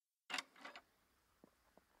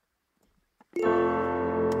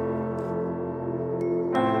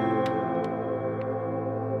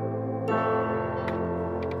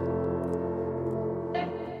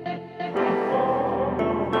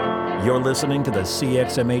You're listening to the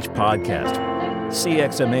CXMH podcast.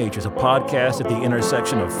 CXMH is a podcast at the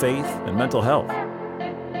intersection of faith and mental health.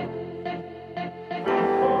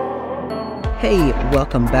 Hey,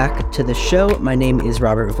 welcome back to the show. My name is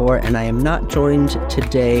Robert Vore, and I am not joined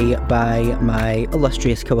today by my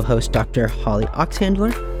illustrious co-host, Dr. Holly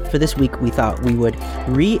Oxhandler. For this week, we thought we would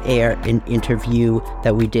re-air an interview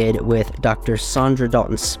that we did with Dr. Saundra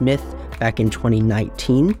Dalton-Smith back in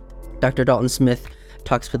 2019. Dr. Dalton-Smith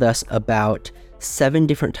talks with us about 7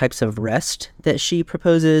 different types of rest that she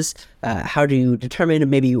proposes, how to determine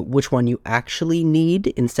maybe which one you actually need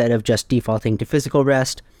instead of just defaulting to physical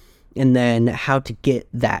rest, and then how to get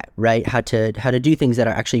that, right? How to do things that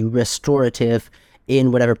are actually restorative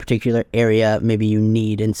in whatever particular area maybe you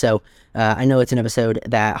need. And so I know it's an episode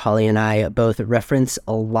that Holly and I both reference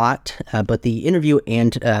a lot, but the interview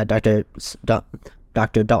and Dr.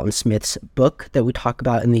 Dalton-Smith's book that we talk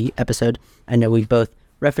about in the episode, I know we both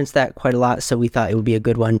referenced that quite a lot, so we thought it would be a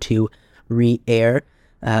good one to re-air.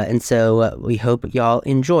 And so we hope y'all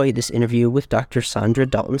enjoy this interview with Dr. Saundra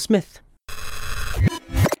Dalton-Smith.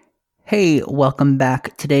 Hey, welcome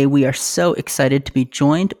back. Today we are so excited to be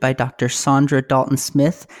joined by Dr. Saundra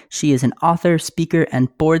Dalton-Smith. She is an author, speaker,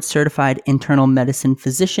 and board-certified internal medicine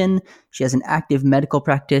physician. She has an active medical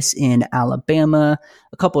practice in Alabama,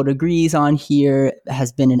 a couple of degrees on here,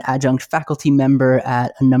 has been an adjunct faculty member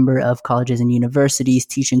at a number of colleges and universities,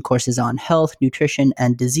 teaching courses on health, nutrition,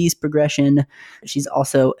 and disease progression. She's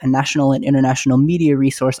also a national and international media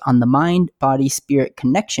resource on the mind-body-spirit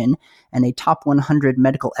connection, and a top 100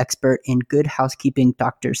 medical expert in Good Housekeeping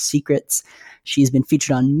Doctor's Secrets. She's been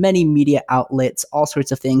featured on many media outlets, all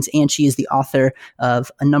sorts of things, and she is the author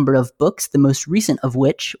of a number of books, the most recent of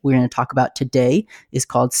which we're going to talk about today is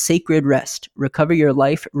called Sacred Rest, Recover Your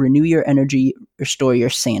Life, Renew Your Energy, Restore Your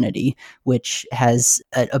Sanity, which has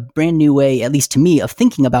a brand new way, at least to me, of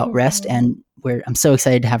thinking about rest, and I'm so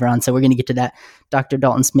excited to have her on, so we're going to get to that. Dr.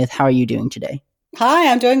 Dalton-Smith, how are you doing today?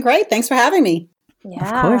 Hi, I'm doing great. Thanks for having me. Yeah.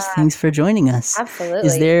 Of course. Thanks for joining us. Absolutely.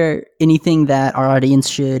 Is there anything that our audience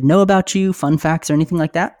should know about you, fun facts or anything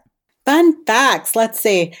like that? Fun facts. Let's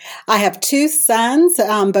see. I have 2 sons,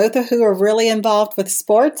 both of who are really involved with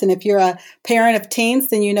sports. And if you're a parent of teens,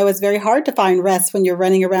 then you know it's very hard to find rest when you're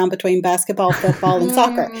running around between basketball, football, and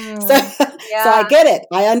soccer. So I get it.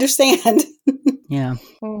 I understand. Yeah.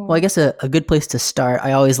 Well, I guess a good place to start,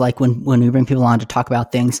 I always like when we bring people on to talk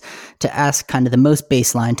about things, to ask kind of the most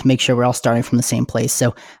baseline to make sure we're all starting from the same place.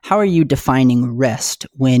 So how are you defining rest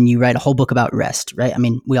when you write a whole book about rest, right? I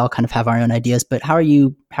mean, we all kind of have our own ideas, but how are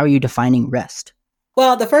you defining rest?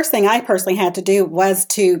 Well, the first thing I personally had to do was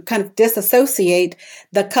to kind of disassociate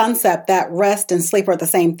the concept that rest and sleep are the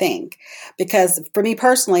same thing. Because for me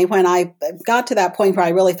personally, when I got to that point where I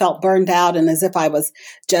really felt burned out and as if I was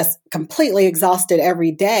just completely exhausted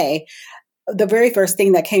every day, the very first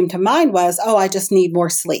thing that came to mind was, I just need more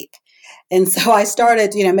sleep. And so I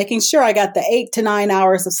started, making sure I got the 8 to 9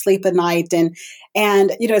 hours of sleep a night. And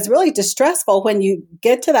it's really distressful when you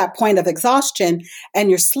get to that point of exhaustion and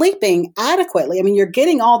you're sleeping adequately. I mean, you're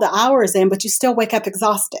getting all the hours in, but you still wake up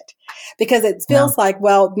exhausted because it feels like,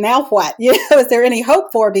 well, now what? Is there any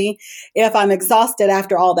hope for me if I'm exhausted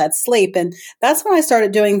after all that sleep? And that's when I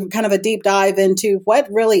started doing kind of a deep dive into what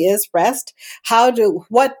really is rest.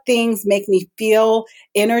 What things make me feel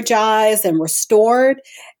energized and restored?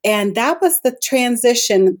 And that was the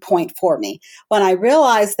transition point for me when I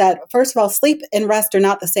realized that, first of all, sleep and rest are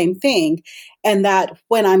not the same thing. And that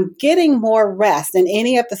when I'm getting more rest in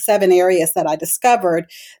any of the 7 areas that I discovered,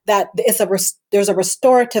 that there's a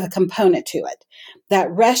restorative component to it. That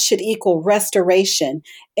rest should equal restoration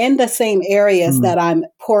in the same areas that I'm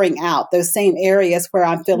pouring out, those same areas where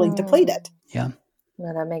I'm feeling depleted. Yeah.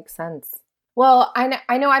 No, that makes sense. Well,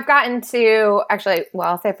 I know I've gotten to, actually,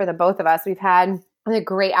 I'll say for the both of us, we've had a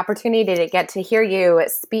great opportunity to get to hear you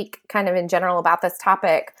speak kind of in general about this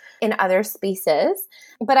topic in other spaces.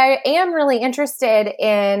 But I am really interested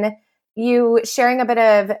in you sharing a bit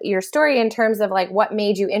of your story in terms of like what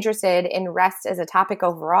made you interested in rest as a topic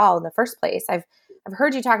overall in the first place. I've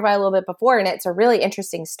heard you talk about it a little bit before, and it's a really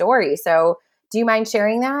interesting story. So do you mind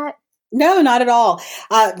sharing that? No, not at all.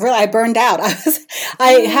 Really, I burned out.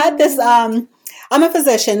 I had this, I'm a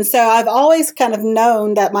physician, so I've always kind of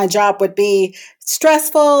known that my job would be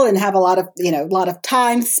stressful and have a lot of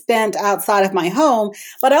time spent outside of my home.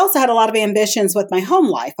 But I also had a lot of ambitions with my home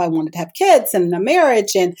life. I wanted to have kids and a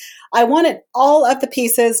marriage, and I wanted all of the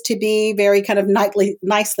pieces to be very kind of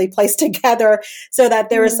nicely placed together so that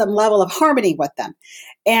there is some level of harmony with them.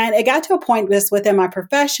 And it got to a point within my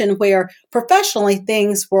profession where professionally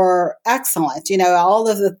things were excellent. All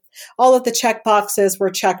of the check boxes were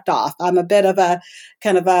checked off. I'm a bit of a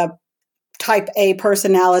kind of a type A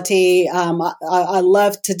personality. I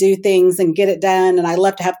love to do things and get it done. And I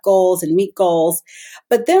love to have goals and meet goals.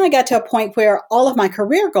 But then I got to a point where all of my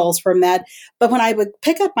career goals were met. But when I would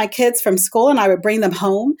pick up my kids from school and I would bring them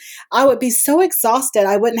home, I would be so exhausted.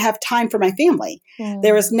 I wouldn't have time for my family.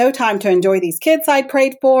 There was no time to enjoy these kids I'd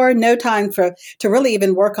prayed for, no time to really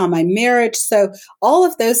even work on my marriage. So all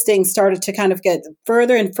of those things started to kind of get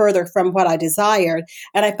further and further from what I desired.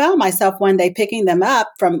 And I found myself one day picking them up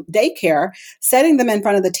from daycare, setting them in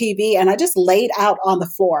front of the TV, and I just laid out on the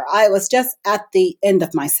floor. I was just at the end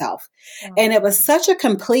of myself. And it was such a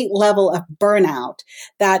complete level of burnout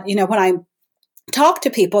that, when I talk to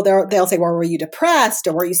people, they'll say, well, were you depressed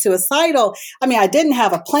or were you suicidal? I mean, I didn't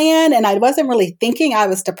have a plan and I wasn't really thinking I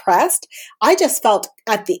was depressed. I just felt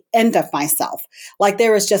at the end of myself, like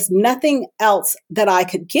there was just nothing else that I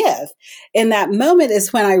could give. In that moment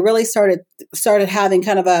is when I really started having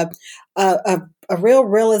kind of a real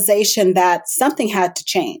realization that something had to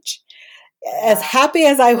change. As happy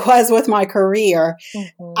as I was with my career,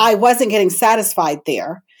 I wasn't getting satisfied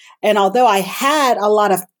there. And although I had a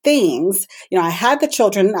lot of things, I had the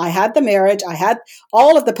children, I had the marriage, I had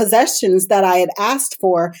all of the possessions that I had asked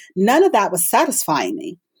for, none of that was satisfying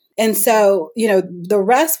me. And so, the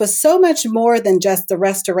rest was so much more than just the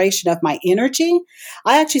restoration of my energy.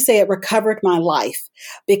 I actually say it recovered my life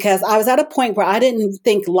because I was at a point where I didn't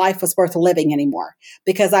think life was worth living anymore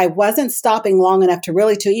because I wasn't stopping long enough to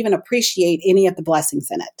really to even appreciate any of the blessings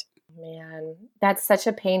in it. Man, that's such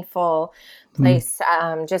a painful place.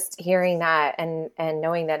 Just hearing that and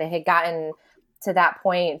knowing that it had gotten to that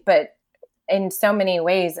point, but in so many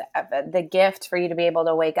ways, the gift for you to be able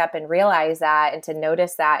to wake up and realize that and to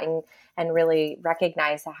notice that and really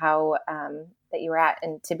recognize how that you were at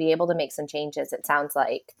and to be able to make some changes, it sounds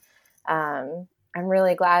like. I'm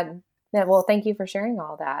really glad that, thank you for sharing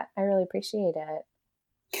all that. I really appreciate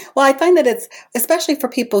it. Well, I find that it's, especially for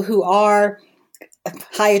people who are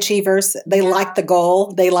high achievers, they like the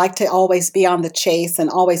goal. They like to always be on the chase and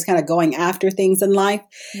always kind of going after things in life.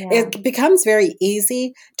 Yeah. It becomes very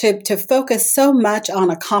easy to focus so much on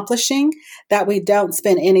accomplishing that we don't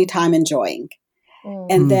spend any time enjoying.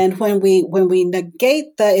 And then when we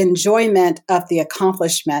negate the enjoyment of the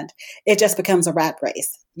accomplishment, it just becomes a rat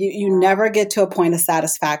race. You never get to a point of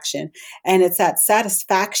satisfaction. And it's that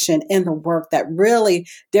satisfaction in the work that really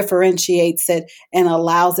differentiates it and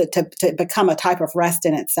allows it to become a type of rest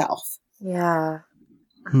in itself. Yeah.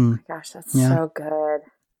 Oh my gosh, that's so good.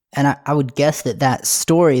 And I would guess that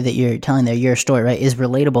story that you're telling there, your story, right, is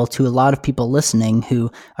relatable to a lot of people listening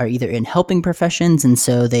who are either in helping professions, and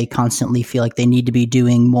so they constantly feel like they need to be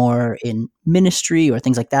doing more in ministry or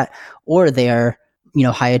things like that, or they are,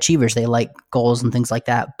 high achievers. They like goals and things like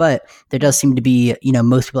that. But there does seem to be,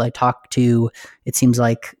 most people I talk to, it seems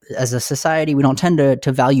like as a society, we don't tend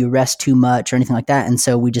to value rest too much or anything like that. And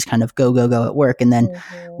so we just kind of go at work. And then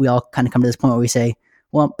we all kind of come to this point where we say,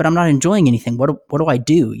 well, but I'm not enjoying anything. What do I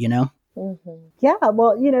do, Yeah,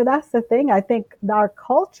 well, that's the thing. I think our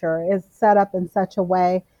culture is set up in such a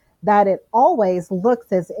way that it always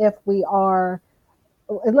looks as if we're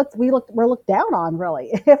looked down on, really,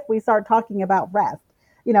 if we start talking about rest.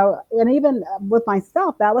 And even with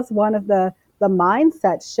myself, that was one of the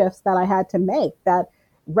mindset shifts that I had to make, that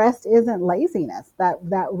rest isn't laziness,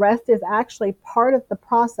 that rest is actually part of the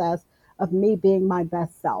process of me being my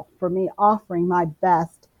best self, for me offering my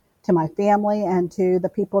best to my family and to the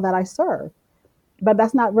people that I serve. But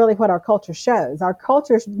that's not really what our culture shows. Our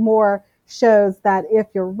culture more shows that if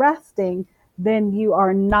you're resting, then you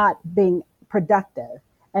are not being productive.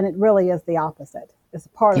 And it really is the opposite. It's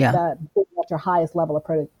part of the being at your highest level of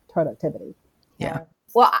productivity. Yeah.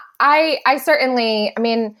 Well, I certainly,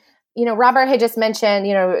 Robert had just mentioned,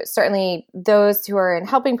 certainly those who are in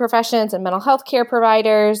helping professions and mental health care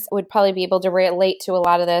providers would probably be able to relate to a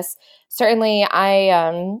lot of this. Certainly,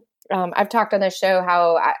 I've talked on this show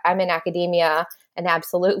how I'm in academia and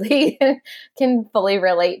absolutely can fully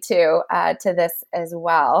relate to this as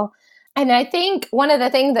well. And I think one of the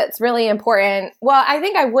things that's really important, I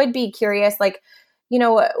think I would be curious,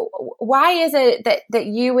 why is it that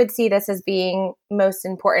you would see this as being most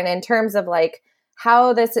important in terms of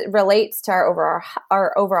how this relates to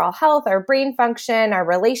our overall health, our brain function, our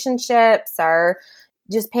relationships, our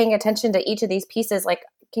just paying attention to each of these pieces?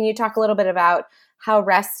 Can you talk a little bit about how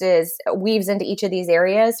rest weaves into each of these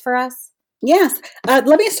areas for us? Yes. Let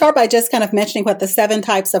me start by just kind of mentioning what the 7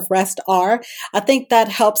 types of rest are. I think that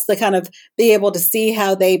helps to kind of be able to see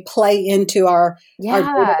how they play into our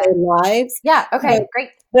day-to-day lives. Yeah. Okay, great.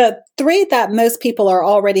 The 3 that most people are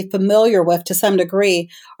already familiar with to some degree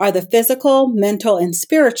are the physical, mental, and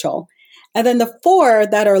spiritual. And then the 4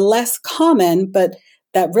 that are less common, but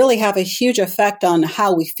that really have a huge effect on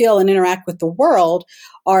how we feel and interact with the world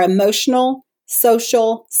are emotional,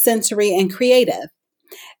 social, sensory, and creative.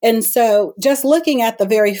 And so just looking at the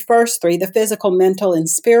very first three, the physical, mental, and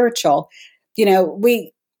spiritual,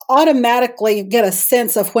 we automatically get a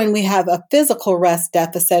sense of when we have a physical rest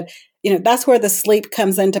deficit. That's where the sleep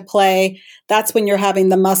comes into play. That's when you're having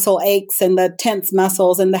the muscle aches and the tense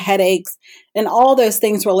muscles and the headaches and all those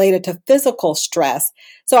things related to physical stress.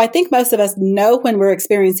 So I think most of us know when we're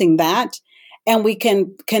experiencing that, and we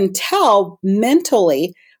can tell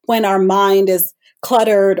mentally when our mind is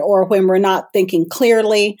cluttered or when we're not thinking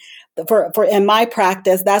clearly. For in my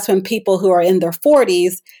practice, that's when people who are in their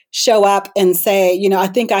 40s show up and say, I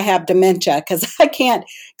think I have dementia because I can't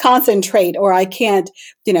concentrate, or I can't,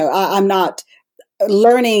 I'm not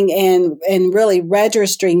learning and really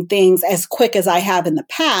registering things as quick as I have in the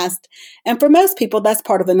past. And for most people, that's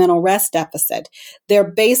part of a mental rest deficit.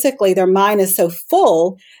 Their mind is so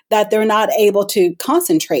full that they're not able to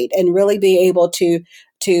concentrate and really be able to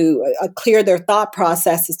clear their thought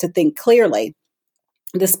processes to think clearly.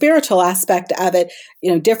 The spiritual aspect of it,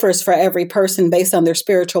 differs for every person based on their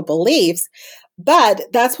spiritual beliefs. But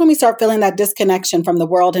that's when we start feeling that disconnection from the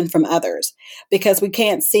world and from others, because we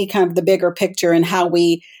can't see kind of the bigger picture and how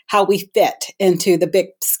we fit into the big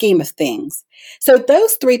scheme of things. So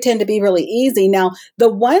those three tend to be really easy. Now,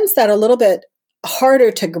 the ones that are a little bit harder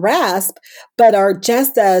to grasp, but are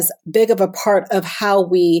just as big of a part of how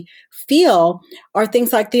we feel, are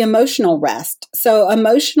things like the emotional rest. So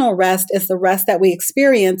emotional rest is the rest that we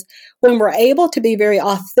experience when we're able to be very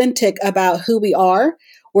authentic about who we are.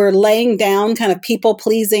 We're laying down kind of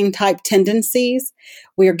people-pleasing type tendencies.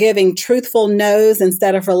 We're giving truthful no's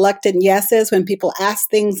instead of reluctant yeses when people ask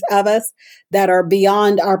things of us that are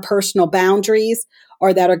beyond our personal boundaries,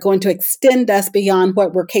 or that are going to extend us beyond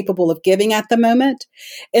what we're capable of giving at the moment.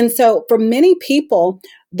 And so for many people,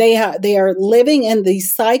 they are living in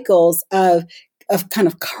these cycles of kind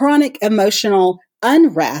of chronic emotional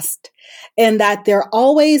unrest, and that they're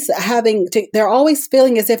always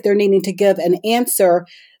feeling as if they're needing to give an answer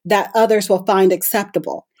that others will find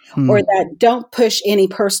acceptable, or that don't push any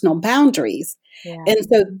personal boundaries. Yeah. And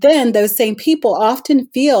so then those same people often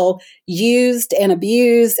feel used and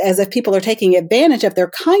abused, as if people are taking advantage of their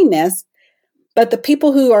kindness. But the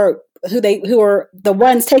people who are the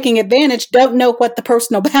ones taking advantage don't know what the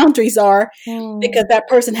personal boundaries are, because that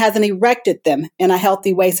person hasn't erected them in a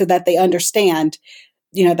healthy way so that they understand,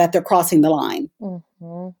 that they're crossing the line.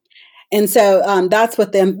 Mm-hmm. And so that's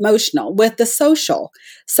with the emotional. With the social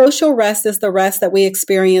rest is the rest that we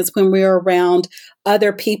experience when we're around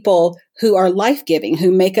other people who are life-giving,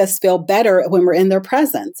 who make us feel better when we're in their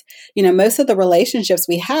presence. Most of the relationships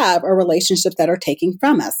we have are relationships that are taking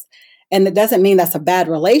from us. And it doesn't mean that's a bad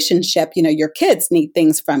relationship. Your kids need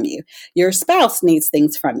things from you. Your spouse needs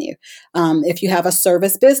things from you. If you have a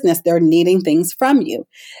service business, they're needing things from you.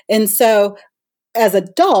 And so as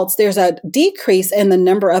adults, there's a decrease in the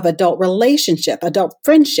number of adult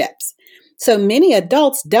friendships. So many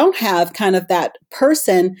adults don't have kind of that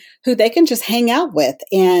person who they can just hang out with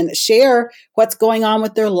and share what's going on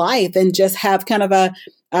with their life and just have kind of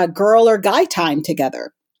a girl or guy time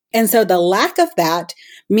together. And so the lack of that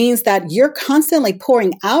means that you're constantly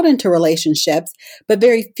pouring out into relationships, but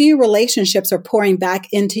very few relationships are pouring back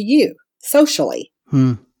into you socially.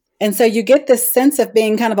 And so you get this sense of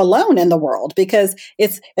being kind of alone in the world, because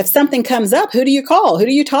if something comes up, who do you call? Who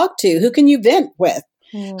do you talk to? Who can you vent with?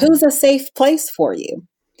 Who's a safe place for you?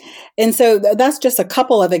 And so that's just a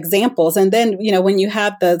couple of examples. And then, when you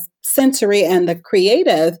have the sensory and the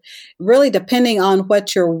creative, really depending on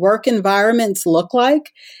what your work environments look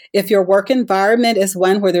like. If your work environment is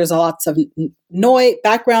one where there's lots of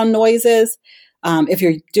background noises, if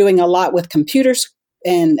you're doing a lot with computers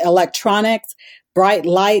and electronics, bright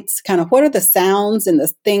lights, kind of what are the sounds and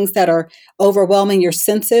the things that are overwhelming your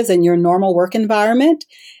senses in your normal work environment?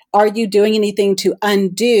 Are you doing anything to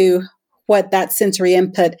undo what that sensory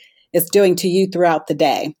input is doing to you throughout the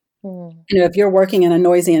day? If you're working in a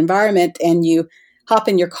noisy environment and you hop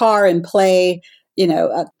in your car and play,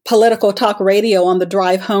 a political talk radio on the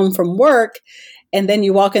drive home from work, and then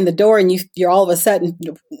you walk in the door and you're all of a sudden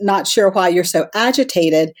not sure why you're so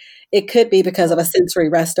agitated, it could be because of a sensory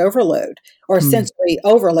rest overload, or sensory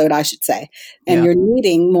overload, I should say. And you're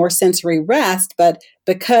needing more sensory rest, but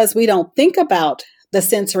because we don't think about the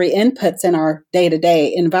sensory inputs in our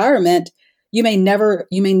day-to-day environment, you may never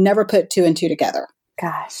put two and two together.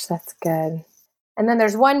 Gosh, that's good. And then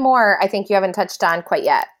there's one more I think you haven't touched on quite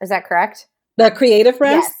yet. Is that correct? The creative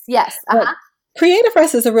rest? Yes. Uh-huh. Creative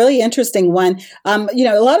rest is a really interesting one. A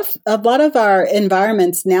lot of our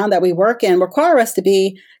environments now that we work in require us to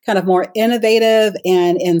be kind of more innovative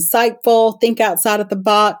and insightful, think outside of the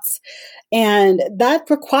box. And that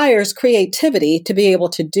requires creativity to be able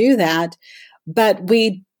to do that. But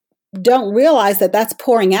we don't realize that that's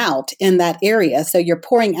pouring out in that area. So you're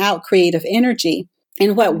pouring out creative energy.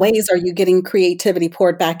 In what ways are you getting creativity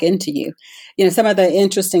poured back into you? Some of the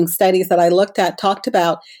interesting studies that I looked at talked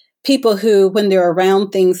about people who, when they're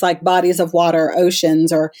around things like bodies of water,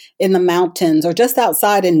 oceans, or in the mountains, or just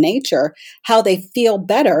outside in nature, how they feel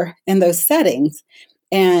better in those settings.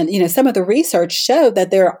 And, some of the research showed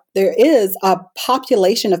that there is a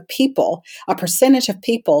population of people, a percentage of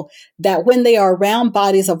people that when they are around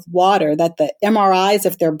bodies of water, that the MRIs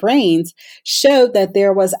of their brains showed that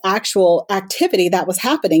there was actual activity that was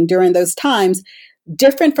happening during those times,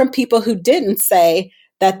 different from people who didn't say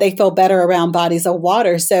that they feel better around bodies of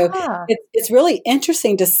water. So it's really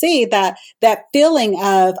interesting to see that feeling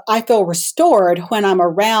of I feel restored when I'm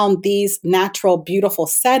around these natural, beautiful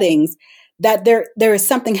settings, that there is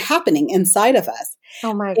something happening inside of us.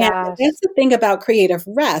 Oh my gosh. And that's the thing about creative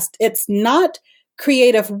rest. It's not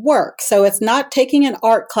creative work. So it's not taking an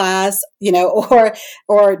art class,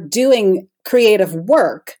 or doing creative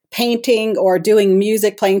work, painting or doing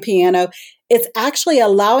music, playing piano. It's actually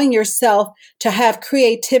allowing yourself to have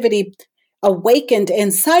creativity awakened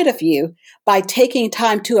inside of you by taking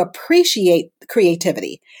time to appreciate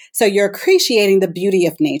creativity. So you're appreciating the beauty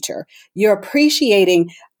of nature. You're appreciating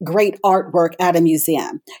great artwork at a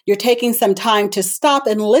museum. You're taking some time to stop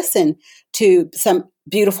and listen to some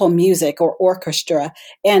beautiful music or orchestra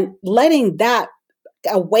and letting that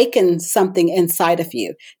awaken something inside of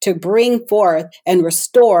you to bring forth and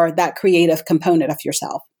restore that creative component of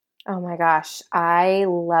yourself. Oh my gosh, I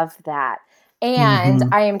love that.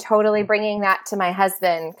 And I am totally bringing that to my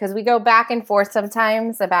husband because we go back and forth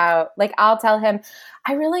sometimes about, like, I'll tell him,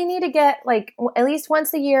 I really need to get like at least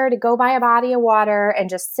once a year to go by a body of water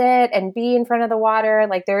and just sit and be in front of the water.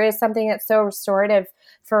 Like there is something that's so restorative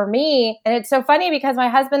for me. And it's so funny because my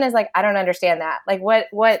husband is like, I don't understand that. Like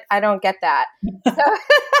what, I don't get that. So,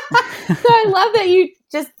 so I love that you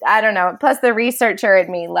just, I don't know. Plus the researcher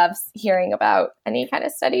in me loves hearing about any kind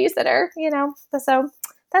of studies that are, so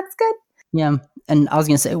that's good. Yeah. And I was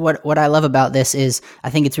going to say, what I love about this is I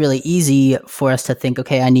think it's really easy for us to think,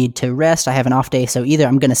 okay, I need to rest. I have an off day. So either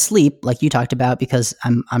I'm going to sleep like you talked about because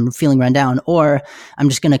I'm feeling run down, or I'm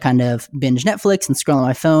just going to kind of binge Netflix and scroll on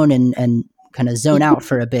my phone and kind of zone out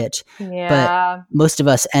for a bit. Yeah. But most of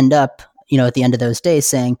us end up, at the end of those days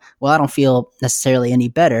saying, well, I don't feel necessarily any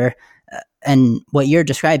better. And what you're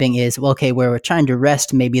describing is, well, okay, where we're trying to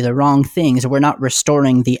rest maybe the wrong things, or we're not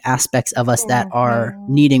restoring the aspects of us that are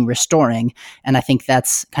needing restoring. And I think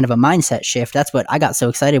that's kind of a mindset shift. That's what I got so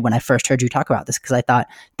excited when I first heard you talk about this, because I thought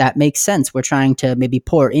that makes sense. We're trying to maybe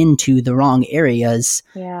pour into the wrong areas.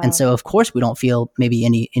 Yeah. And so, of course, we don't feel maybe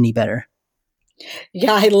any better.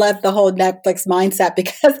 Yeah, I love the whole Netflix mindset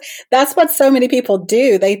because that's what so many people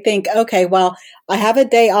do. They think, okay, well, I have a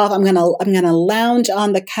day off. I'm gonna lounge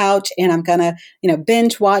on the couch and I'm gonna,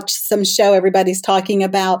 binge watch some show everybody's talking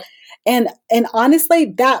about. And honestly,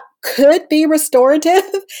 that could be restorative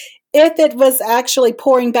if it was actually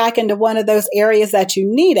pouring back into one of those areas that you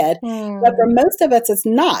needed. But for most of us, it's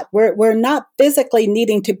not. We're not physically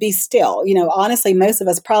needing to be still. Honestly, most of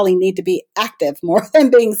us probably need to be active more than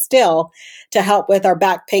being still to help with our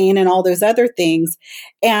back pain and all those other things.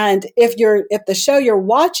 And if the show you're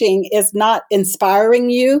watching is not inspiring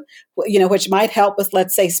you, which might help with,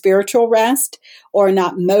 let's say, spiritual rest, or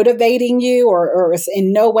not motivating you, or is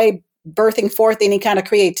in no way birthing forth any kind of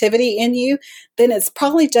creativity in you, then it's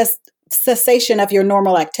probably just cessation of your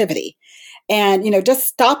normal activity. And, just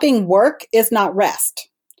stopping work is not rest.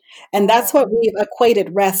 And that's what we've equated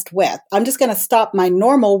rest with. I'm just going to stop my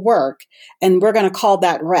normal work and we're going to call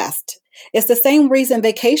that rest. It's the same reason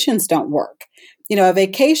vacations don't work. A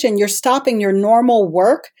vacation, you're stopping your normal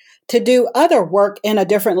work to do other work in a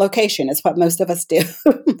different location is what most of us do.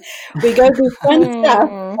 We go do fun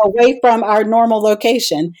stuff away from our normal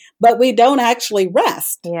location, but we don't actually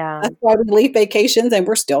rest. Yeah. That's why we leave vacations and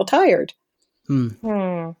we're still tired.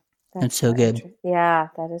 That's so good. Yeah,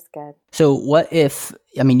 that is good. So what if,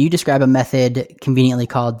 you describe a method conveniently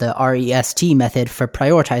called the REST method for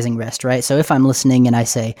prioritizing rest, right? So if I'm listening and I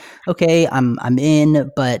say, okay, I'm in,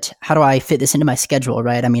 but how do I fit this into my schedule,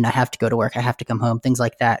 right? I have to go to work, I have to come home, things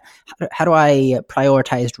like that. How do I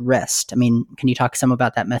prioritize rest? Can you talk some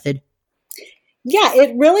about that method? Yeah,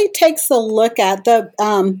 it really takes a look at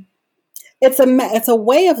it's a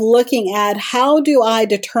way of looking at how do I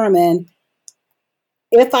determine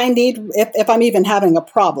if I'm even having a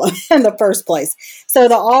problem in the first place. So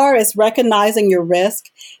the R is recognizing your risk.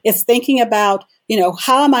 It's thinking about,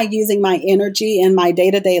 how am I using my energy in my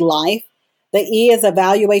day-to-day life? The E is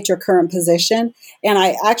evaluate your current position. And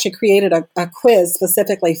I actually created a quiz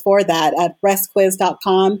specifically for that at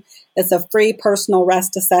restquiz.com. It's a free personal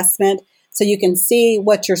rest assessment. So you can see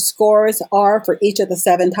what your scores are for each of the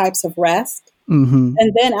 7 types of rest. Mm-hmm.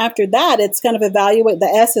 And then after that, it's kind of evaluate. The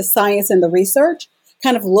S is science and the research,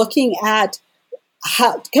 kind of looking at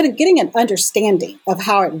how, kind of getting an understanding of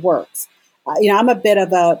how it works. I'm a bit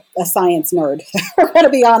of a science nerd. We're going to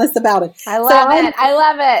be honest about it. I love it. I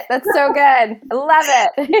love it. That's so good. I love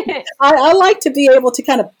it. I like to be able to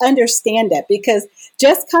kind of understand it, because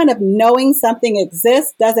just kind of knowing something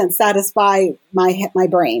exists doesn't satisfy my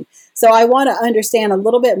brain. So I want to understand a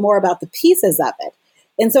little bit more about the pieces of it.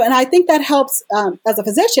 And I think that helps, as a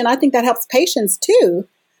physician, I think that helps patients too,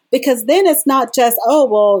 because then it's not just,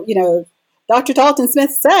 Dr.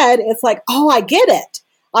 Dalton-Smith said, it's like, oh, I get it.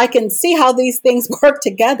 I can see how these things work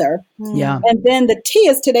together. Yeah. And then the T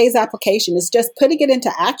is today's application. It's just putting it into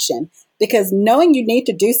action, because knowing you need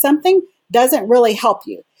to do something doesn't really help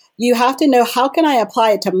you. You have to know, how can I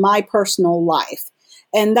apply it to my personal life?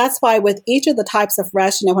 And that's why with each of the types of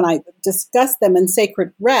rest, when I discuss them in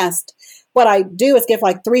Sacred Rest, what I do is give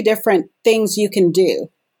like 3 different things you can do,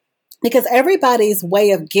 because everybody's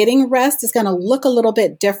way of getting rest is going to look a little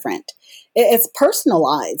bit different. It's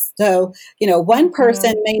personalized. So, one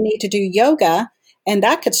person may need to do yoga, and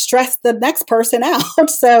that could stress the next person out.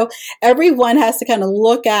 So everyone has to kind of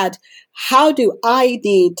look at, how do I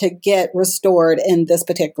need to get restored in this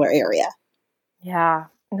particular area? Yeah.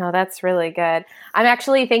 No, that's really good. I'm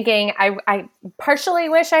actually thinking I partially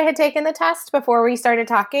wish I had taken the test before we started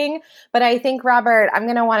talking, but I think, Robert, I'm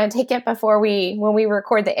going to want to take it when we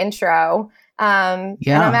record the intro. And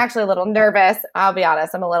I'm actually a little nervous. I'll be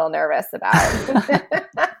honest. I'm a little nervous about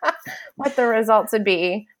what the results would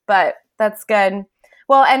be, but that's good.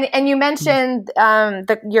 Well, and you mentioned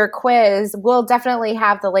your quiz. We'll definitely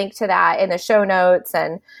have the link to that in the show notes,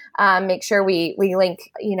 and make sure we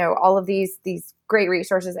link, all of these great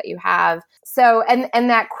resources that you have. So, and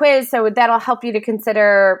that quiz, so that'll help you to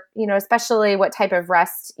consider, especially what type of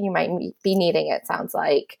rest you might be needing, it sounds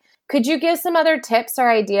like. Could you give some other tips or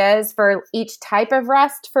ideas for each type of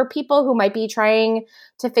rest for people who might be trying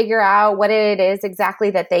to figure out what it is exactly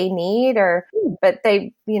that they need, but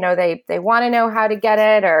they want to know how to get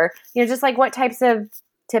it, or, just like what types of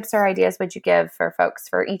tips or ideas would you give for folks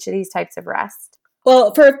for each of these types of rest?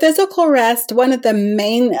 Well, for physical rest, one of the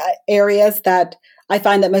main areas that I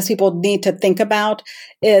find that most people need to think about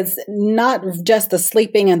is not just the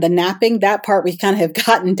sleeping and the napping. That part we kind of have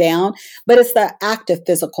gotten down, but it's the active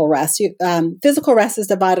physical rest. Physical rest is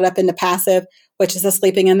divided up into passive, which is the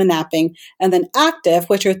sleeping and the napping, and then active,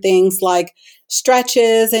 which are things like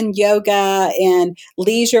stretches and yoga and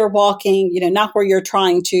leisure walking, not where you're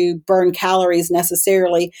trying to burn calories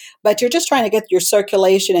necessarily, but you're just trying to get your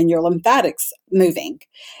circulation and your lymphatics moving.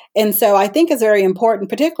 And so I think it's very important,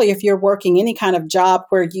 particularly if you're working any kind of job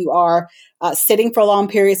where you are sitting for long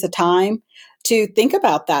periods of time, to think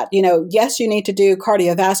about that. Yes, you need to do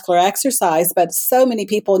cardiovascular exercise, but so many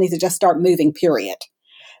people need to just start moving, period.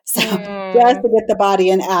 So just to get the body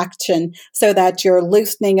in action so that you're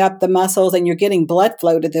loosening up the muscles and you're getting blood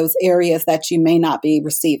flow to those areas that you may not be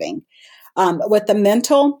receiving. With the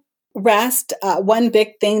mental rest, one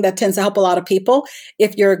big thing that tends to help a lot of people,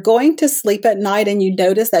 if you're going to sleep at night and you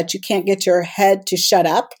notice that you can't get your head to shut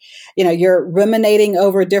up, you're ruminating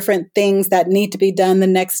over different things that need to be done the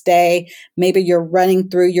next day. Maybe you're running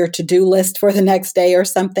through your to-do list for the next day or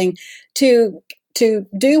something, to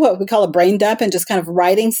do what we call a brain dump and just kind of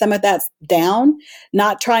writing some of that down,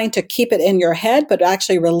 not trying to keep it in your head, but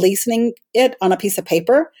actually releasing it on a piece of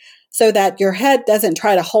paper so that your head doesn't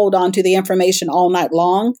try to hold on to the information all night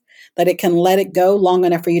long, that it can let it go long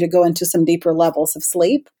enough for you to go into some deeper levels of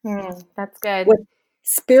sleep. That's good. With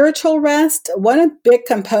spiritual rest, one big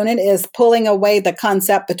component is pulling away the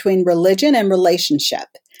concept between religion and relationship.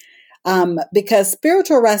 Because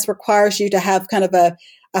spiritual rest requires you to have kind of a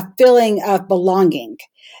feeling of belonging.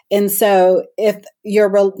 And so if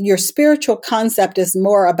your spiritual concept is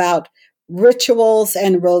more about rituals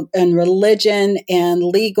and religion and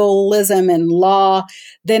legalism and law,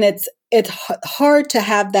 then it's hard to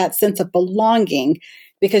have that sense of belonging,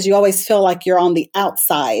 because you always feel like you're on the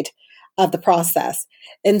outside of the process.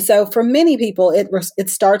 And so for many people, it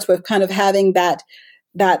starts with kind of having that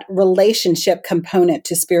relationship component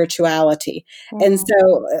to spirituality. And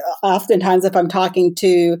so oftentimes if I'm talking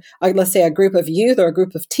to, let's say, a group of youth or a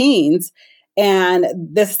group of teens, and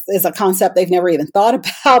this is a concept they've never even thought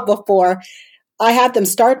about before, I have them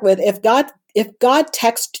start with, if God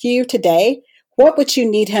texted you today, what would you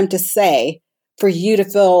need him to say for you to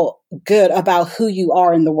feel good about who you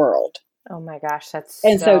are in the world? Oh my gosh, that's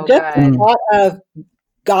And so so just the good. thought of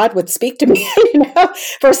God would speak to me,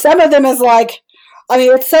 for some of them is like, I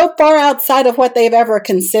mean, it's so far outside of what they've ever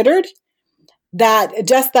considered that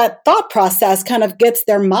just that thought process kind of gets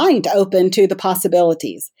their mind open to the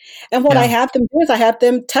possibilities. And what I have them do is I have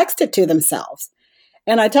them text it to themselves.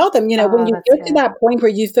 And I tell them, when you That's get to good. that point where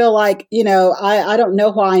you feel like, I don't know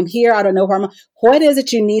why I'm here. I don't know where what is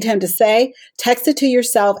it you need him to say? Text it to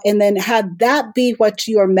yourself and then have that be what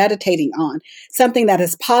you are meditating on. Something that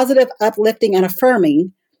is positive, uplifting, and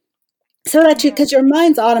affirming, so that because your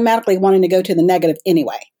mind's automatically wanting to go to the negative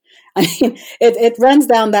anyway. I mean, it runs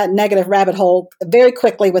down that negative rabbit hole very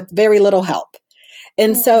quickly with very little help.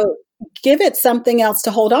 And so give it something else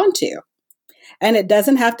to hold on to. And it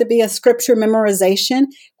doesn't have to be a scripture memorization.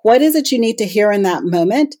 What is it you need to hear in that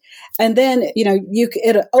moment? And then,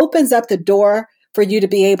 it opens up the door for you to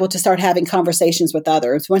be able to start having conversations with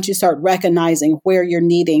others once you start recognizing where you're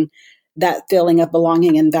needing that feeling of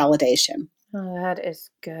belonging and validation. Oh, that is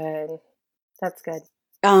good. That's good.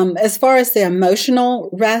 As far as the emotional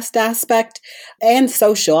rest aspect and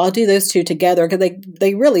social, I'll do those two together because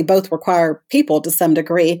they really both require people to some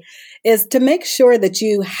degree, is to make sure that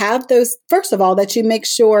you have those, first of all, that you make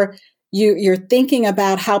sure you're thinking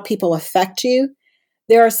about how people affect you.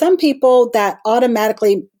 There are some people that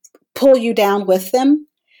automatically pull you down with them.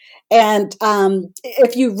 And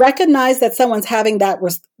if you recognize that someone's having that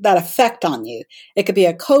effect on you, it could be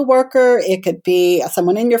a coworker, it could be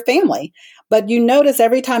someone in your family, but you notice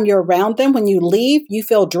every time you're around them, when you leave, you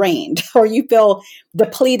feel drained or you feel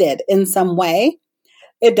depleted in some way.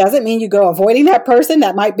 It doesn't mean you go avoiding that person.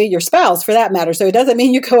 That might be your spouse for that matter. So it doesn't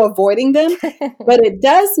mean you go avoiding them, but it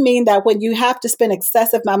does mean that when you have to spend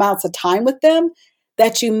excessive amounts of time with them,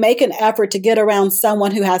 that you make an effort to get around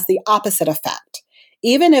someone who has the opposite effect.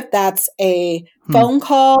 Even if that's a phone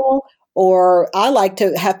call, or I like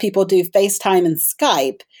to have people do FaceTime and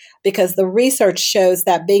Skype, because the research shows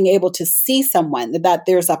that being able to see someone, that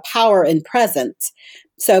there's a power in presence.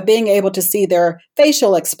 So being able to see their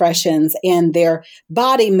facial expressions and their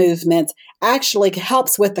body movements actually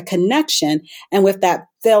helps with the connection and with that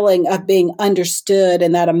feeling of being understood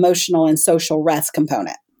and that emotional and social rest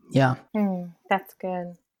component. Yeah. That's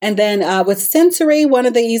good. And then with sensory, one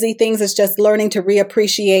of the easy things is just learning to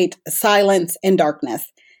reappreciate silence and darkness.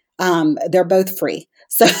 They're both free.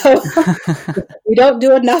 So we don't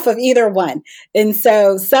do enough of either one. And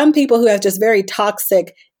so some people who have just very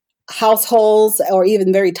toxic households or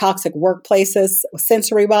even very toxic workplaces,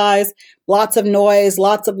 sensory wise, lots of noise,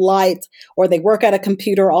 lots of lights, or they work at a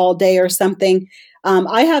computer all day or something.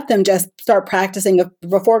 I have them just start practicing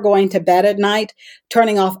before going to bed at night,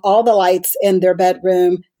 turning off all the lights in their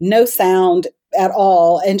bedroom, no sound at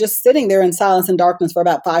all, and just sitting there in silence and darkness for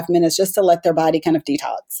about 5 minutes just to let their body kind of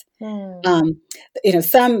detox.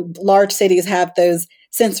 Some large cities have those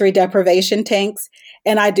sensory deprivation tanks,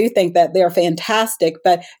 and I do think that they're fantastic,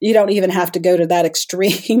 but you don't even have to go to that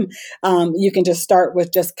extreme. You can just start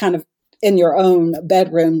with just kind of in your own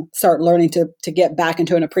bedroom, start learning to get back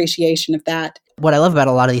into an appreciation of that. What I love about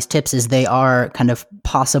a lot of these tips is they are kind of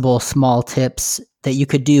possible small tips that you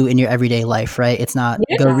could do in your everyday life, right? It's not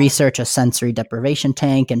go research a sensory deprivation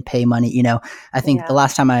tank and pay money. I think the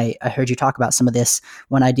last time I heard you talk about some of this,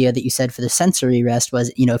 one idea that you said for the sensory rest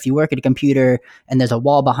was, if you work at a computer and there's a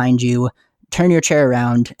wall behind you, turn your chair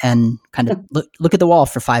around and kind of look at the wall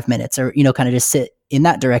for 5 minutes, or, kind of just sit in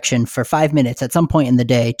that direction for 5 minutes at some point in the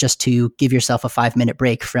day, just to give yourself a 5-minute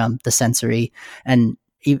break from the sensory. And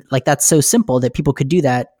like, that's so simple that people could do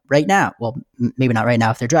that right now. Well, maybe not right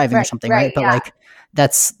now if they're driving or something, right? But like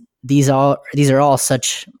these are all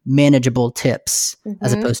such manageable tips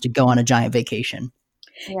as opposed to go on a giant vacation.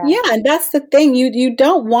 Yeah. And that's the thing. You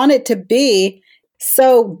don't want it to be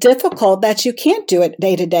so difficult that you can't do it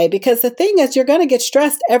day to day, because the thing is, you're going to get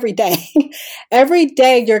stressed every day. Every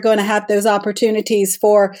day you're going to have those opportunities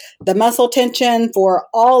for the muscle tension, for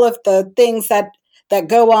all of the things that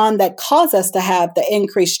go on that cause us to have the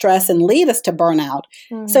increased stress and lead us to burnout.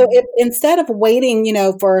 So instead of waiting,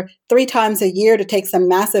 for 3 times a year to take some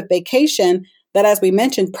massive vacation that, as we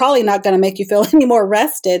mentioned, probably not going to make you feel any more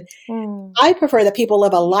rested, I prefer that people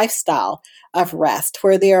live a lifestyle of rest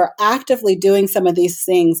where they're actively doing some of these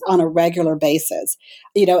things on a regular basis,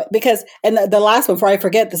 because, and the last one before I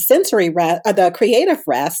forget, the sensory rest, the creative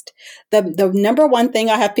rest, the number one thing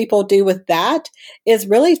I have people do with that is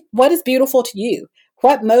really what is beautiful to you,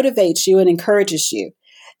 what motivates you and encourages you.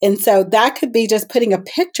 And so that could be just putting a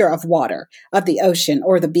picture of water, of the ocean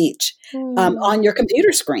or the beach on your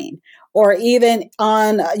computer screen, or even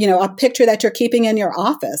on, a picture that you're keeping in your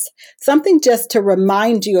office, something just to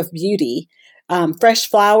remind you of beauty. Fresh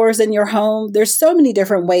flowers in your home. There's so many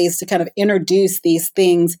different ways to kind of introduce these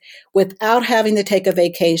things without having to take a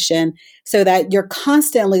vacation, so that you're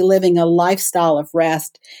constantly living a lifestyle of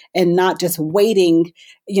rest and not just waiting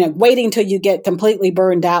till you get completely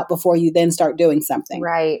burned out before you then start doing something.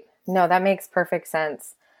 Right. No, that makes perfect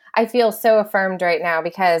sense. I feel so affirmed right now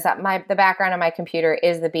because the background on my computer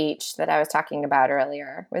is the beach that I was talking about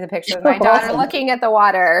earlier, with a picture of my daughter looking at the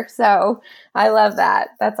water. So I love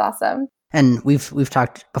that. That's awesome. And we've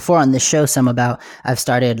talked before on this show some about, I've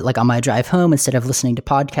started like on my drive home, instead of listening to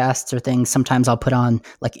podcasts or things, sometimes I'll put on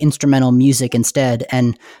like instrumental music instead.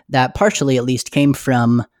 And that partially at least came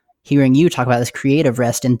from hearing you talk about this creative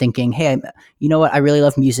rest and thinking, hey, you know what? I really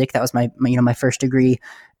love music. That was my first degree.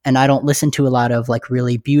 And I don't listen to a lot of like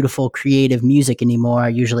really beautiful creative music anymore.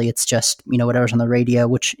 Usually it's just, whatever's on the radio,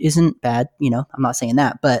 which isn't bad. I'm not saying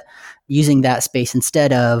that, but using that space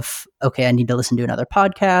instead of, okay, I need to listen to another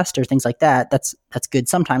podcast or things like that. That's good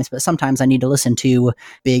sometimes, but sometimes I need to listen to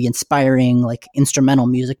big, inspiring, like instrumental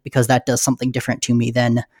music, because that does something different to me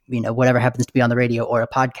than, whatever happens to be on the radio or a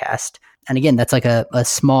podcast. And again, that's like a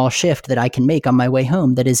small shift that I can make on my way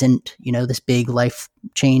home that isn't, this big life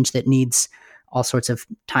change that needs all sorts of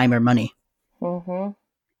time or money. Mm-hmm.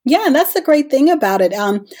 Yeah, and that's the great thing about it.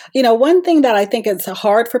 One thing that I think is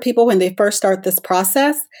hard for people when they first start this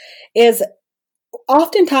process is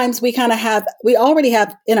oftentimes we already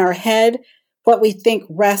have in our head what we think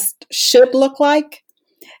rest should look like.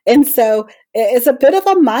 And so it's a bit of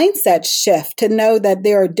a mindset shift to know that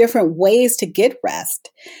there are different ways to get rest.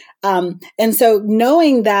 And so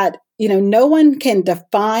knowing that, no one can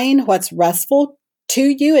define what's restful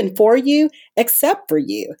to you and for you except for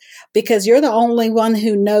you, because you're the only one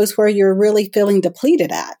who knows where you're really feeling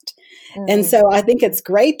depleted at. Mm-hmm. And so I think it's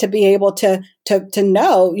great to be able to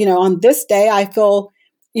know, on this day I feel,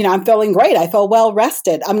 I'm feeling great. I feel well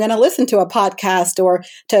rested. I'm going to listen to a podcast or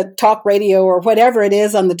to talk radio or whatever it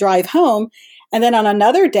is on the drive home. And then on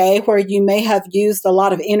another day where you may have used a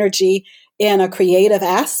lot of energy in a creative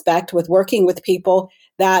aspect with working with people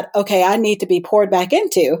that, okay, I need to be poured back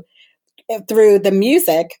into through the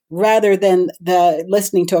music rather than the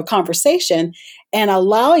listening to a conversation, and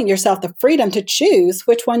allowing yourself the freedom to choose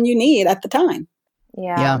which one you need at the time.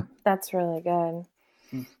 Yeah. That's really good.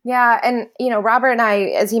 Yeah. And, Robert and I,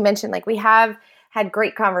 as he mentioned, like we have had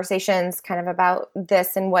great conversations kind of about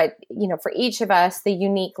this and what, for each of us, the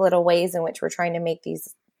unique little ways in which we're trying to make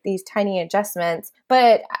these tiny adjustments.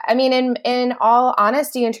 But I mean, in all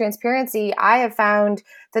honesty and transparency, I have found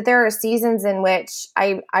that there are seasons in which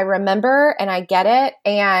I remember and I get it,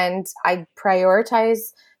 and I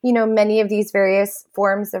prioritize, many of these various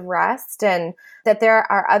forms of rest, and that there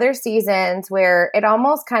are other seasons where it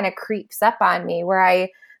almost kind of creeps up on me, where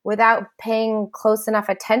without paying close enough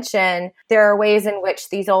attention, there are ways in which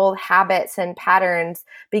these old habits and patterns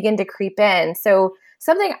begin to creep in. So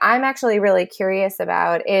something I'm actually really curious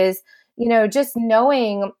about is, just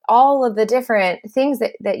knowing all of the different things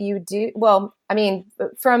that you do. Well, I mean,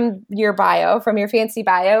 from your fancy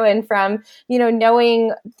bio, and from,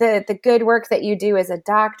 knowing the good work that you do as a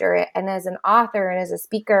doctor and as an author and as a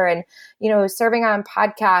speaker and, serving on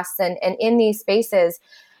podcasts and in these spaces.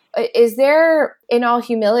 Is there, in all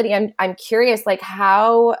humility, I'm curious, like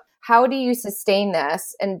how do you sustain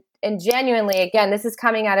this? And genuinely, again, this is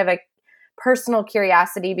coming out of a personal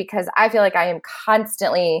curiosity, because I feel like I am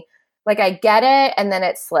constantly, like, I get it and then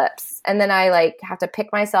it slips, and then I like have to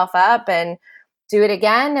pick myself up and do it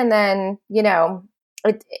again, and then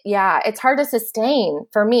it's hard to sustain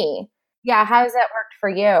for me. Yeah, how has that worked for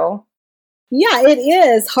you? Yeah, it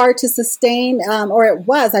is hard to sustain, or it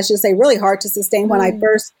was, I should say, really hard to sustain when I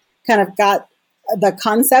first kind of got the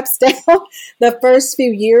concepts down. The first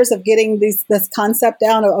few years of getting this concept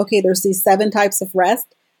down of, okay, there's these 7 types of rest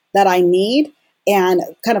that I need, and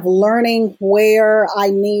kind of learning where I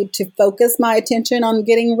need to focus my attention on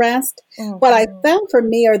getting rest. Mm-hmm. What I found for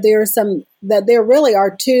me there really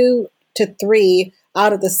are 2 to 3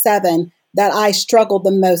 out of the 7 that I struggled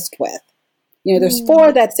the most with. There's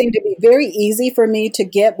 4 that seem to be very easy for me to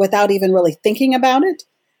get without even really thinking about it.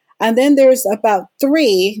 And then there's about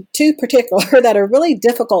 2 particular that are really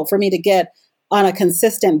difficult for me to get on a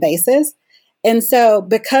consistent basis. And so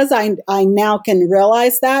because I now can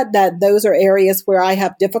realize that those are areas where I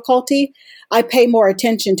have difficulty, I pay more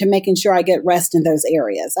attention to making sure I get rest in those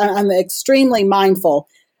areas. I'm extremely mindful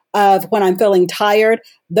of when I'm feeling tired.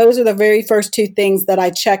 Those are the very first 2 things that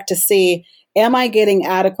I check to see am I getting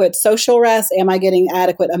adequate social rest? Am I getting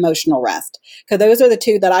adequate emotional rest? Because those are the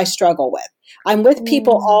two that I struggle with. I'm with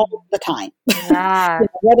people all the time, Yeah.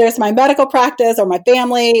 whether it's my medical practice or my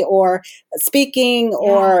family or speaking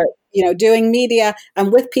or, doing media.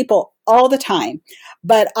 I'm with people all the time,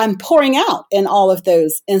 but I'm pouring out in all of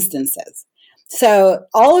those instances. So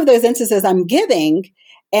all of those instances I'm giving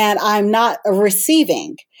and I'm not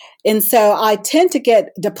receiving. And so I tend to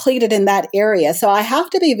get depleted in that area. So I have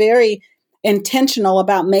to be very intentional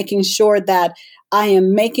about making sure that I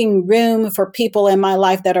am making room for people in my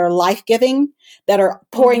life that are life-giving, that are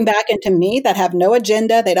pouring back into me, that have no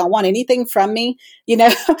agenda. They don't want anything from me.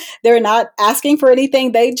 They're not asking for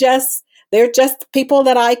anything. They're just people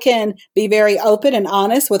that I can be very open and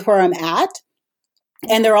honest with where I'm at.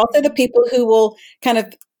 And they're also the people who will kind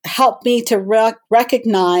of help me to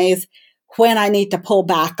recognize when I need to pull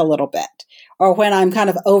back a little bit or when I'm kind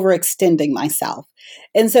of overextending myself.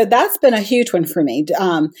 And so that's been a huge one for me.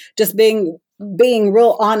 Just being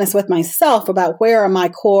real honest with myself about where are my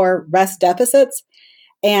core rest deficits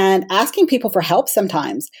and asking people for help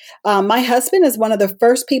sometimes. My husband is one of the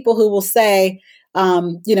first people who will say,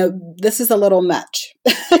 this is a little much.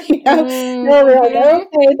 We're like,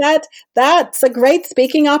 okay, that's a great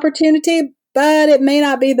speaking opportunity, but it may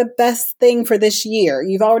not be the best thing for this year.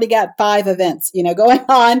 You've already got 5 events, going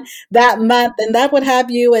on that month, and that would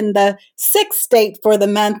have you in the 6th state for the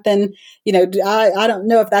month. And, I don't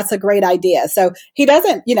know if that's a great idea. So he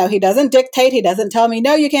doesn't dictate. He doesn't tell me,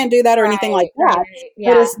 no, you can't do that or anything like that. Right.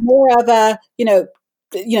 Yeah. But it's more of a,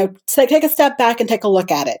 so take a step back and take a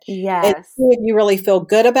look at it. Yes. And see if you really feel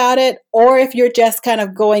good about it, or if you're just kind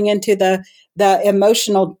of going into the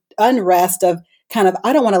emotional unrest of kind of,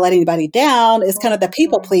 I don't want to let anybody down. It's kind of the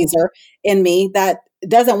people pleaser in me that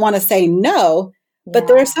doesn't want to say no, but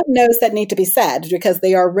there are some no's that need to be said because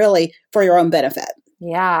they are really for your own benefit.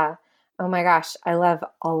 Yeah. Oh my gosh. I love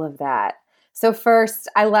all of that. So first,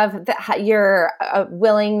 I love your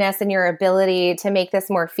willingness and your ability to make this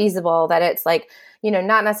more feasible, that it's like,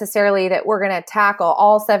 not necessarily that we're going to tackle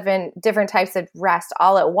all 7 different types of rest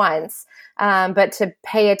all at once, but to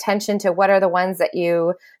pay attention to what are the ones that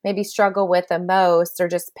you maybe struggle with the most, or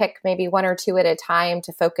just pick maybe 1 or 2 at a time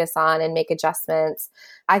to focus on and make adjustments.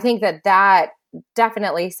 I think that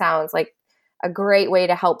definitely sounds like a great way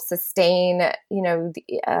to help sustain,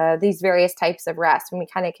 these various types of rest, when we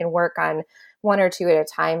kind of can work on 1 or 2 at a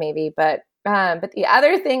time maybe. But the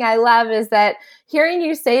other thing I love is that hearing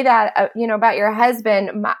you say that, about your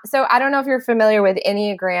husband. So I don't know if you're familiar with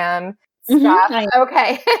Enneagram stuff.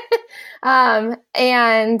 Okay. And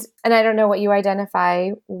I don't know what you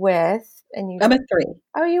identify with. And I'm a 3.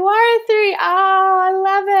 Oh, you are a 3. Oh, I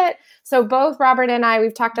love it. So both Robert and I,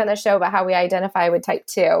 we've talked on the show about how we identify with type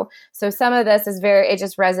 2. So some of this is it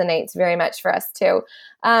just resonates very much for us too.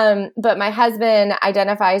 But my husband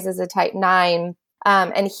identifies as a type 9.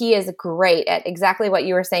 And he is great at exactly what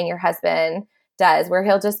you were saying your husband does, where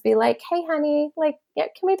he'll just be like, hey, honey, can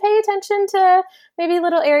we pay attention to maybe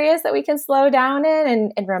little areas that we can slow down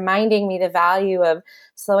in, and reminding me the value of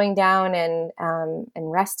slowing down and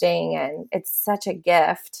resting. And it's such a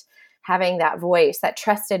gift having that voice, that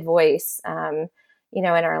trusted voice, in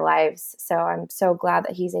our lives. So I'm so glad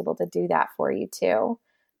that he's able to do that for you too.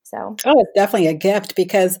 So. Oh, it's definitely a gift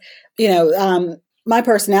because, my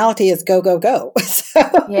personality is go, go, go. So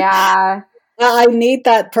yeah. I need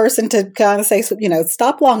that person to kind of say,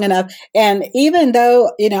 stop long enough. And even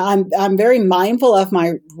though, I'm very mindful of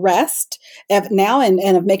my rest now and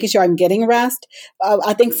of making sure I'm getting rest.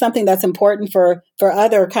 I think something that's important for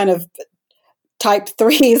other kind of type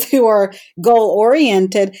 3s who are goal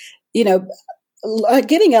oriented,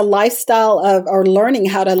 getting a lifestyle of, or learning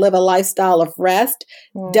how to live a lifestyle of rest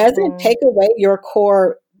doesn't take away your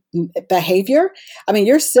core behavior. I mean,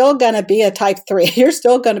 you're still going to be a type 3. You're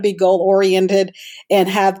still going to be goal oriented and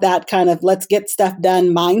have that kind of let's get stuff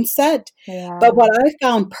done mindset. Yeah. But what I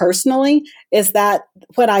found personally is that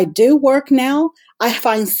when I do work now, I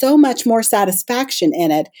find so much more satisfaction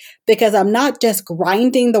in it because I'm not just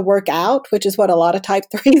grinding the work out, which is what a lot of type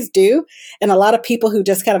 3s do. And a lot of people who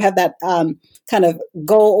just kind of have that kind of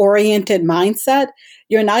goal oriented mindset.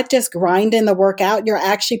 You're not just grinding the work out, you're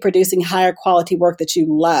actually producing higher quality work that you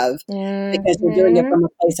love because you're doing it from a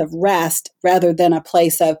place of rest rather than a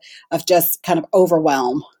place of just kind of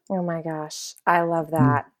overwhelm. Oh my gosh. I love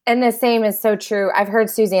that. And the same is so true. I've heard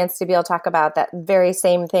Suzanne Stabile talk about that very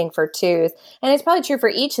same thing for 2s. And it's probably true for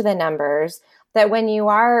each of the numbers, that when you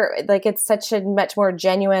are it's such a much more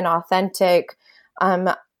genuine, authentic,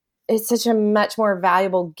 it's such a much more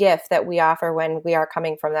valuable gift that we offer when we are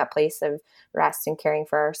coming from that place of rest and caring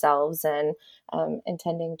for ourselves and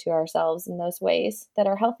tending to ourselves in those ways that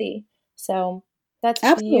are healthy. So that's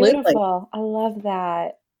Absolutely beautiful. I love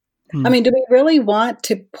that. I mean, do we really want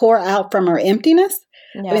to pour out from our emptiness?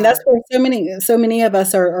 No. I mean, that's where so many of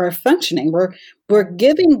us are functioning. We're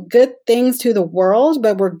giving good things to the world,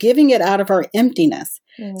 but we're giving it out of our emptiness.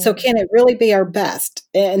 So can it really be our best?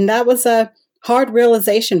 And that was a hard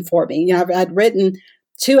realization for me. You know, I'd written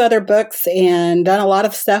 2 other books and done a lot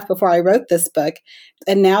of stuff before I wrote this book.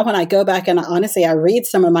 And now when I go back and honestly, I read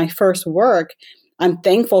some of my first work, I'm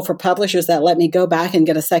thankful for publishers that let me go back and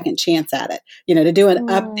get a second chance at it, you know, to do an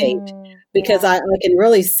update, because I can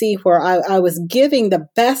really see where I was giving the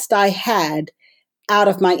best I had out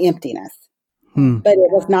of my emptiness, but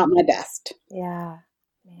it was not my best. Yeah.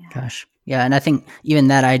 Gosh. Yeah. And I think even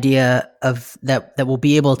that idea of that we'll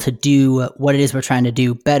be able to do what it is we're trying to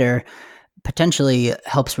do better potentially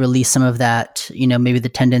helps release some of that, you know, maybe the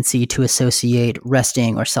tendency to associate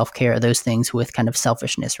resting or self-care, those things, with kind of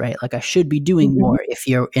selfishness, right? Like I should be doing more if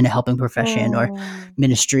you're in a helping profession or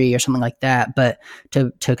ministry or something like that. But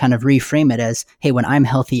to kind of reframe it as, hey, when I'm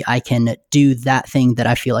healthy, I can do that thing that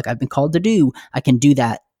I feel like I've been called to do. I can do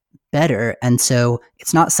that better. And so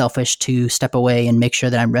it's not selfish to step away and make sure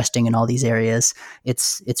that I'm resting in all these areas.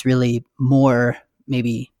 It's really more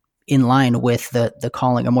maybe in line with the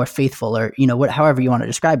calling, or more faithful, or, you know, however you want to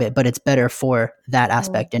describe it, but it's better for that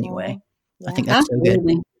aspect anyway. I think that's Absolutely. so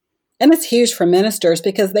good. And it's huge for ministers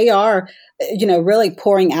because they are, you know, really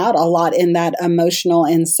pouring out a lot in that emotional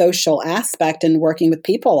and social aspect and working with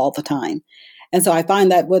people all the time. And so I find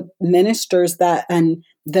that with ministers and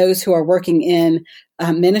those who are working in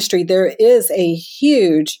ministry, there is a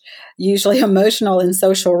huge, usually emotional and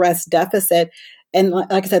social rest deficit. And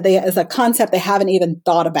like I said, it's a concept they haven't even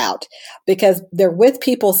thought about, because they're with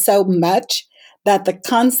people so much that the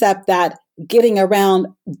concept that getting around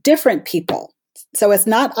different people, so it's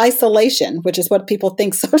not isolation, which is what people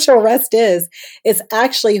think social rest is. It's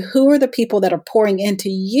actually, who are the people that are pouring into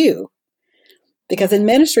you? Because in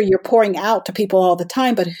ministry, you're pouring out to people all the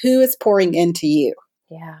time, but who is pouring into you?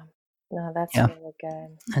 Yeah. No, that's really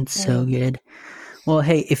good. That's so good. Well,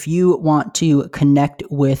 hey, if you want to connect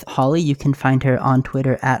with Holly, you can find her on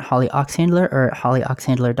Twitter at Holly Oxhandler or at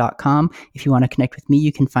hollyoxhandler.com. If you want to connect with me,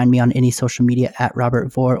 you can find me on any social media at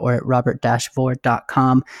Robert Vore or at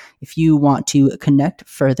robert-vore.com. If you want to connect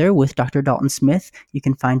further with Dr. Dalton-Smith, you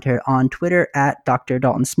can find her on Twitter at Dr.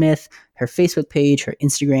 Dalton-Smith, her Facebook page, her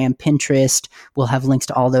Instagram, Pinterest. We'll have links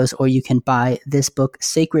to all those, or you can buy this book,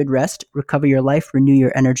 Sacred Rest, Recover Your Life, Renew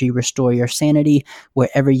Your Energy, Restore Your Sanity.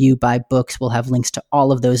 Wherever you buy books, we'll have links to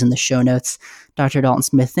all of those in the show notes. Dr.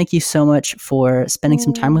 Dalton-Smith, thank you so much for spending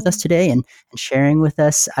some time with us today and sharing with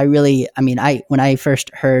us. When I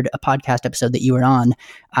first heard a podcast episode that you were on,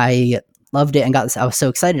 I loved it and I was so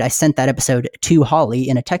excited. I sent that episode to Holly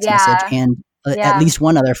in a text message and at least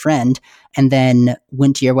one other friend, and then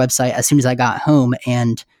went to your website as soon as I got home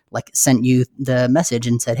and sent you the message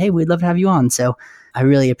and said, hey, we'd love to have you on. So I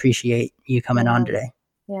really appreciate you coming on today.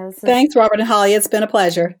 Yeah, Thanks, Robert and Holly. It's been a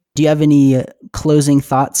pleasure. Do you have any closing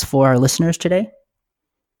thoughts for our listeners today?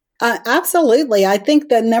 Absolutely. I think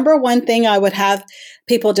the number one thing I would have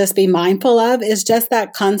people just be mindful of is just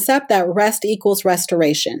that concept that rest equals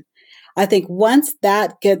restoration. I think once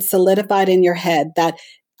that gets solidified in your head, that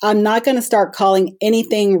I'm not going to start calling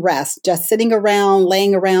anything rest, just sitting around,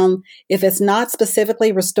 laying around. If it's not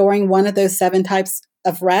specifically restoring one of those 7 types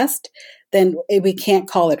of rest, then we can't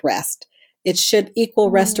call it rest. It should equal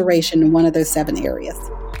restoration in one of those 7 areas.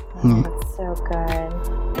 That's so good.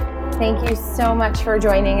 Thank you so much for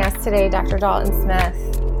joining us today, Dr. Dalton-Smith.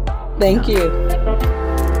 Thank you.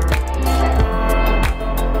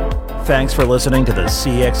 Thanks for listening to the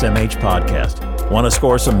CXMH podcast. Want to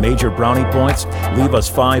score some major brownie points? Leave us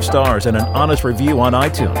 5 stars and an honest review on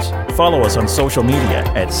iTunes. Follow us on social media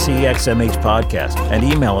at CXMH Podcast and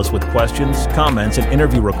email us with questions, comments, and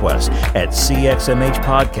interview requests at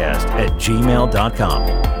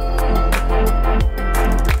cxmhpodcast@gmail.com.